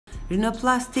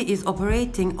Rhinoplasty is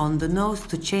operating on the nose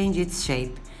to change its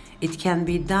shape. It can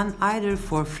be done either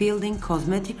for fielding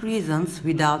cosmetic reasons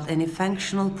without any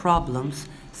functional problems,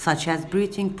 such as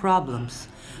breathing problems,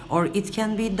 or it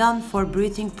can be done for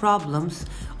breathing problems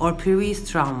or previous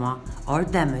trauma or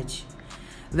damage.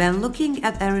 When looking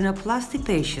at a rhinoplasty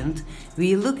patient,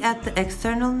 we look at the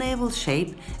external navel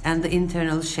shape and the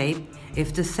internal shape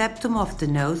if the septum of the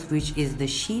nose, which is the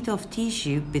sheet of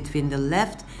tissue between the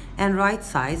left and right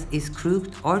sides, is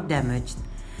crooked or damaged.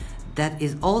 That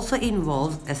is also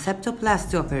involves a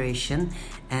septoplasty operation,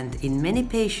 and in many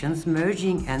patients,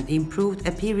 merging an improved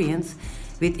appearance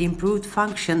with improved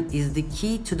function is the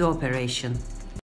key to the operation.